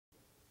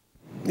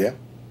Yeah?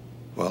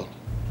 Well,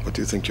 what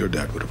do you think your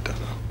dad would have done?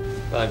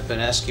 I've been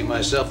asking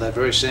myself that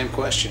very same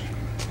question.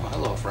 Well,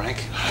 hello,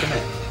 Frank. Come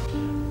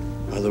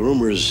in. Are the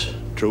rumors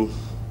true?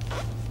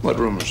 What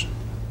rumors?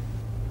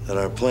 That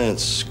our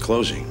plant's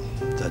closing,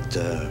 that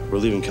we're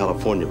leaving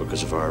California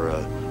because of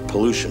our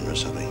pollution or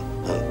something,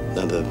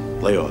 and the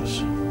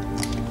layoffs.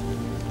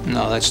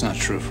 No, that's not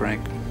true,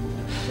 Frank.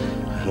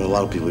 I know a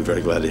lot of people are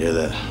very glad to hear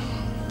that.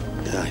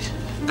 Good night.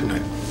 Good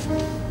night.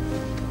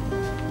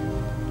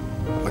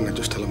 Why not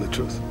just tell him the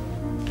truth?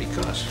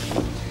 Because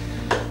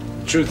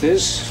the truth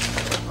is,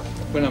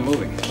 we're not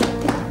moving.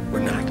 We're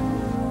not.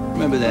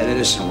 Remember that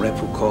Edison rep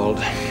who called?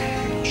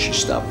 She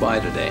stopped by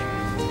today.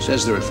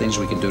 Says there are things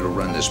we can do to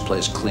run this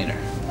place cleaner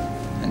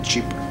and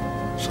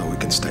cheaper. So we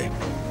can stay.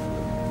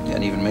 Yeah,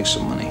 and even make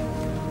some money.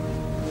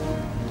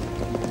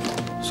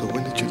 So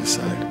when did you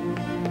decide?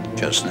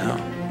 Just now.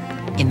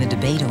 In the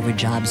debate over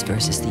jobs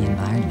versus the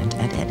environment,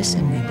 at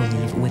Edison we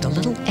believe with a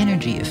little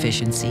energy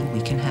efficiency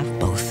we can have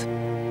both.